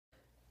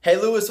Hey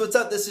Lewis, what's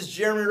up? This is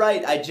Jeremy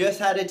Wright. I just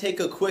had to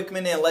take a quick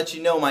minute and let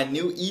you know my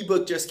new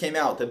ebook just came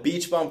out, The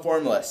Beach Bum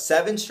Formula,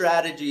 7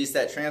 strategies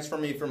that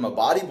transform me from a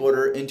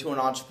bodybuilder into an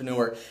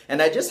entrepreneur.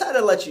 And I just had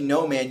to let you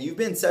know, man, you've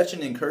been such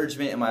an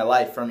encouragement in my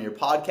life, from your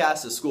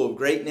podcast, The School of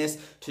Greatness,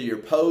 to your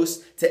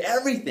posts, to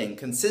everything.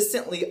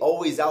 Consistently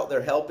always out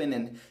there helping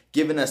and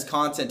giving us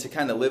content to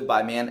kind of live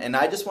by, man. And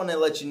I just want to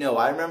let you know,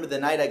 I remember the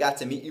night I got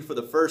to meet you for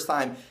the first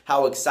time,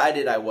 how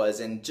excited I was.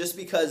 And just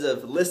because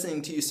of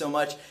listening to you so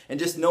much and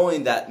just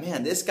knowing that,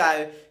 man, this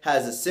guy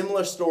has a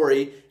similar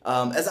story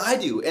as I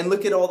do. And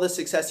look at all the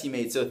success he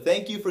made. So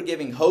thank you for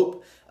giving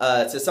hope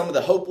to some of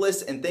the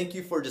hopeless. And thank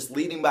you for just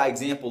leading by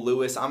example,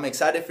 Lewis. I'm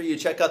excited for you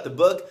to check out the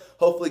book.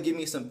 Hopefully give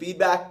me some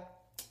feedback.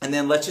 And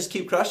then let's just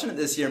keep crushing it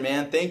this year,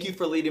 man. Thank you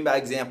for leading by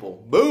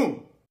example.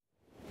 Boom.